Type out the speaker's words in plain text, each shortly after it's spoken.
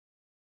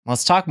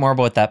Let's talk more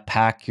about that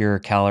pack your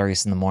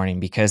calories in the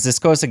morning, because this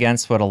goes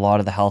against what a lot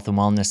of the health and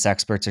wellness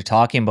experts are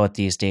talking about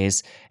these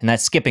days, and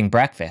that's skipping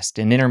breakfast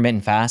and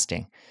intermittent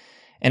fasting.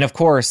 And of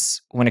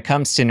course, when it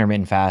comes to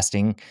intermittent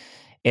fasting,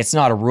 it's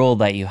not a rule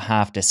that you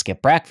have to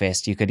skip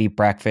breakfast. You could eat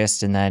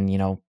breakfast and then,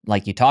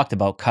 like you talked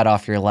about, cut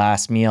off your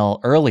last meal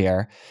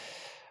earlier.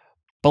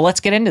 But let's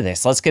get into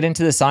this. Let's get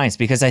into the science,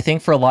 because I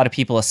think for a lot of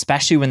people,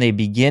 especially when they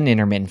begin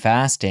intermittent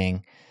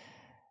fasting,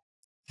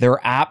 they're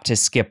apt to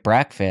skip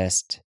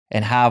breakfast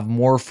and have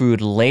more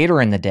food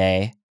later in the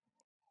day.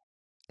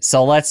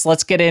 So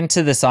let's get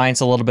into the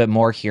science a little bit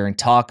more here and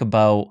talk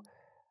about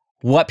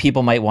what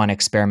people might want to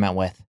experiment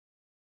with.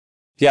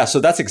 Yeah, so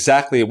that's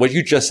exactly what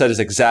you just said is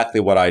exactly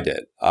what I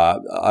did.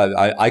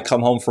 I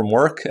come home from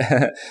work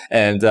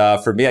and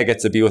for me, I get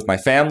to be with my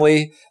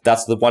family.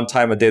 That's the one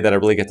time a day that I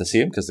really get to see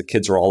them because the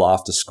kids are all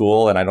off to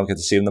school and I don't get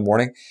to see them in the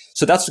morning.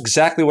 So that's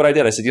exactly what I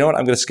did. I said, you know what,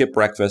 I'm going to skip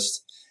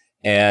breakfast.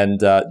 And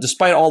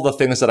despite all the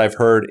things that I've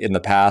heard in the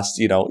past,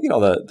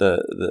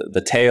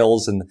 the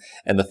tales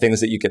and the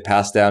things that you get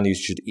passed down, you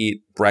should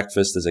eat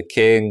breakfast as a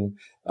king,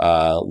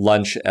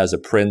 lunch as a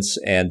prince,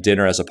 and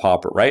dinner as a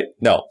pauper, right?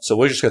 No. So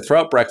we're just going to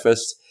throw out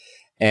breakfast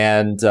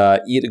and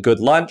eat a good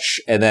lunch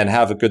and then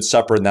have a good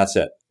supper, and that's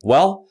it.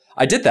 Well,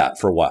 I did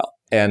that for a while.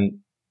 And,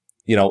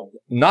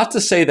 not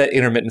to say that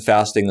intermittent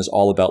fasting is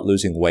all about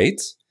losing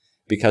weight,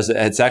 because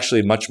it's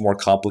actually much more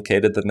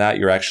complicated than that.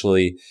 You're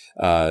actually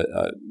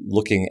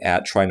looking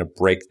at trying to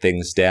break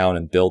things down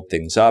and build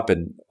things up.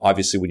 And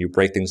obviously, when you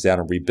break things down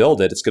and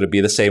rebuild it, it's going to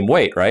be the same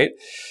weight, right?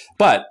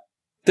 But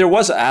there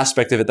was an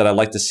aspect of it that I'd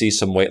like to see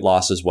some weight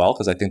loss as well,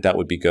 because I think that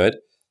would be good.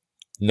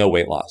 No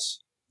weight loss.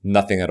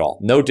 Nothing at all.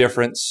 No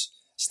difference.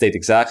 Stayed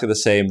exactly the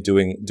same,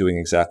 doing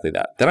exactly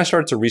that. Then I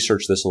started to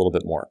research this a little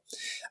bit more.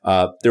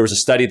 There was a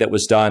study that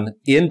was done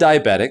in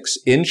diabetics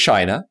in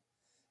China,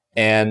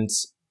 and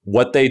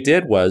what they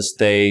did was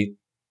they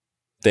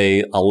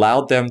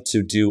allowed them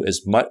to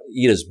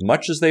eat as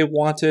much as they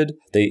wanted.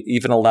 They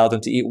even allowed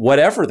them to eat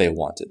whatever they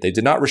wanted. They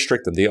did not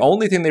restrict them. The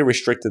only thing they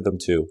restricted them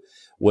to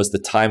was the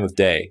time of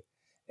day.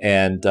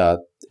 And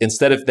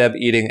instead of them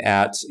eating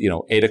at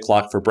 8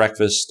 o'clock for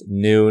breakfast,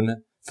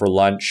 noon for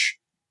lunch,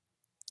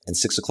 and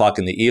 6 o'clock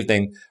in the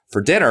evening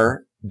for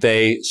dinner,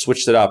 they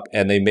switched it up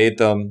and they made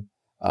them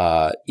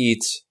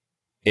eat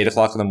 8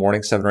 o'clock in the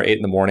morning, 7 or 8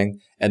 in the morning,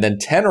 and then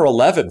 10 or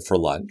 11 for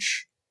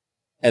lunch,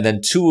 and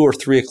then 2 or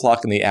 3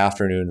 o'clock in the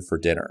afternoon for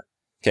dinner.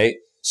 Okay,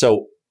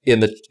 so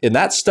in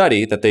that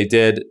study that they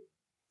did,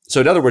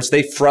 so in other words,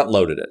 they front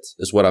loaded it,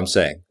 is what I'm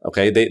saying.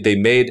 Okay, they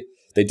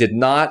did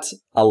not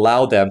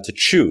allow them to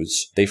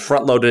choose. They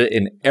front loaded it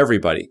in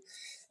everybody,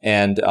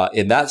 and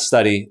in that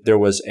study there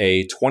was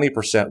a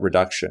 20%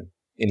 reduction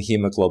in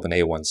hemoglobin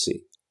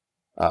A1C,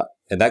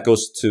 and that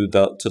goes to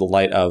the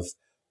light of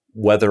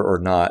whether or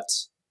not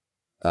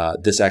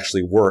this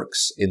actually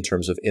works in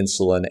terms of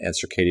insulin and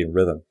circadian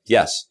rhythm.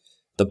 Yes.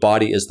 The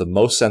body is the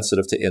most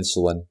sensitive to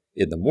insulin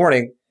in the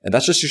morning, and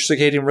that's just your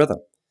circadian rhythm.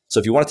 So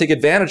if you want to take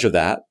advantage of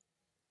that,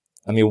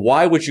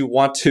 why would you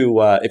want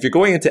to, if you're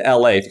going into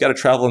LA, if you got to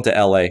travel into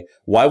LA,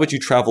 why would you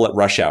travel at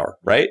rush hour,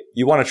 right?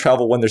 You want to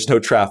travel when there's no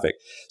traffic.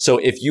 So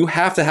if you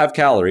have to have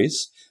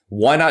calories,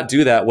 why not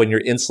do that when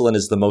your insulin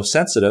is the most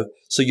sensitive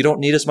so you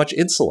don't need as much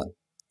insulin,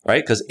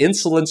 right? Because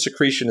insulin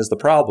secretion is the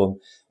problem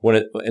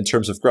in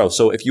terms of growth.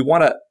 So if you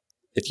want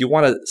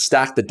to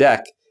stack the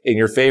deck in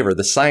your favor,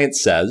 the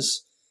science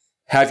says,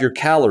 have your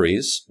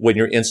calories when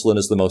your insulin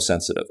is the most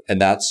sensitive, and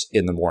that's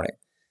in the morning.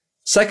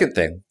 Second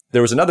thing,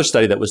 there was another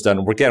study that was done,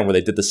 again, where they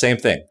did the same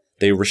thing.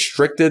 They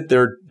restricted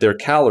their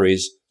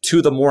calories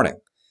to the morning.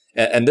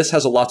 And this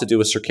has a lot to do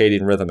with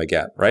circadian rhythm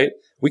again, right?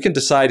 We can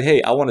decide,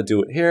 hey, I want to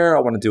do it here,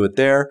 I want to do it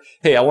there.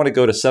 Hey, I want to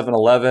go to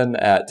 7-Eleven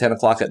at 10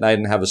 o'clock at night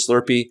and have a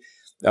Slurpee.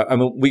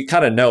 We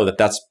kind of know that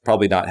that's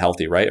probably not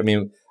healthy, right?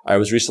 I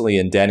was recently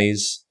in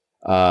Denny's,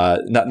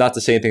 not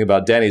to say anything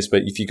about Denny's,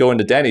 but if you go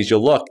into Denny's,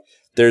 you'll look.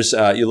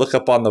 You look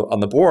up on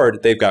the board,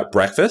 they've got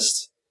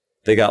breakfast,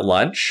 they got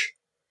lunch,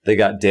 they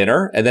got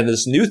dinner, and then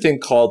this new thing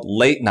called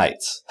late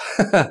nights.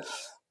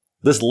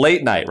 This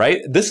late night,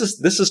 right? This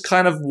is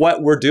kind of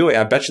what we're doing.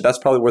 I bet you that's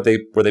probably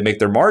where they make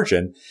their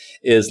margin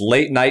is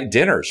late night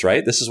dinners,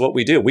 right? This is what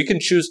we do. We can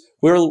choose.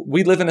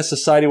 We live in a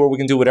society where we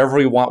can do whatever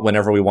we want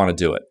whenever we want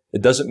to do it.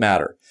 It doesn't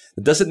matter.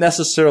 It doesn't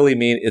necessarily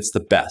mean it's the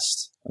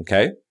best.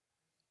 Okay.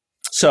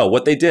 So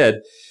what they did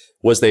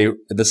was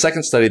the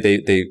second study,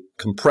 they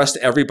compressed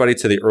everybody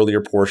to the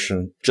earlier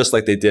portion, just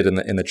like they did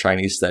in the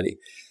Chinese study.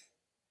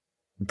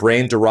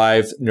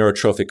 Brain-derived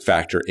neurotrophic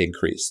factor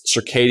increased.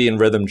 Circadian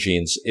rhythm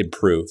genes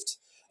improved.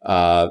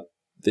 The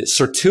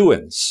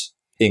sirtuins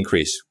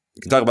increased.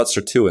 We can talk about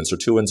sirtuins.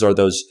 Sirtuins are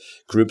those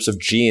groups of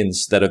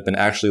genes that have been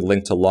actually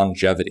linked to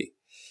longevity.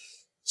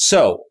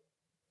 So,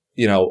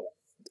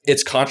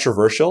 it's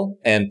controversial,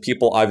 and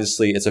people,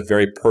 obviously, it's a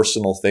very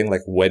personal thing, like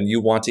when you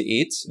want to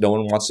eat. No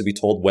one wants to be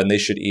told when they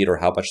should eat or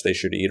how much they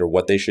should eat or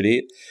what they should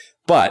eat.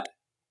 But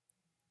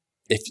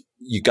if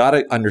you got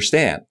to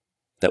understand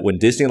that when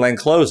Disneyland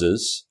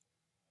closes,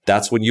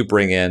 that's when you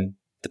bring in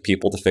the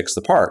people to fix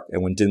the park.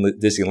 And when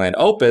Disneyland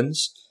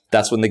opens,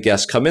 that's when the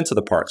guests come into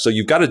the park. So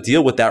you've got to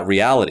deal with that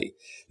reality.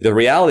 The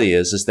reality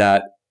is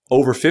that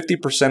over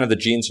 50% of the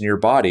genes in your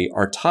body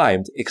are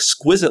timed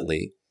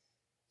exquisitely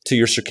to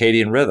your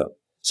circadian rhythm.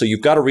 So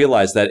you've got to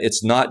realize that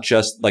it's not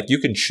just like you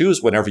can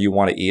choose whenever you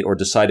want to eat or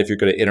decide if you're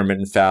going to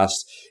intermittent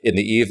fast in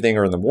the evening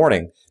or in the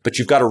morning, but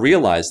you've got to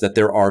realize that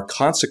there are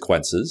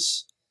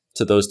consequences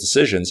to those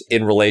decisions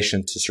in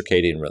relation to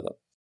circadian rhythm.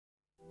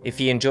 If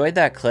you enjoyed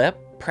that clip,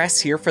 press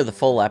here for the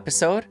full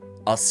episode.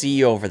 I'll see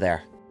you over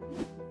there.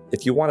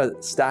 If you want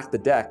to stack the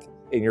deck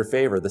in your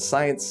favor, the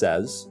science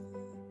says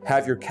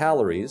have your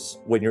calories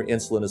when your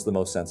insulin is the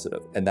most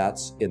sensitive, and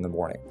that's in the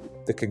morning.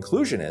 The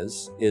conclusion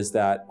is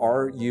that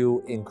are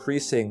you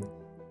increasing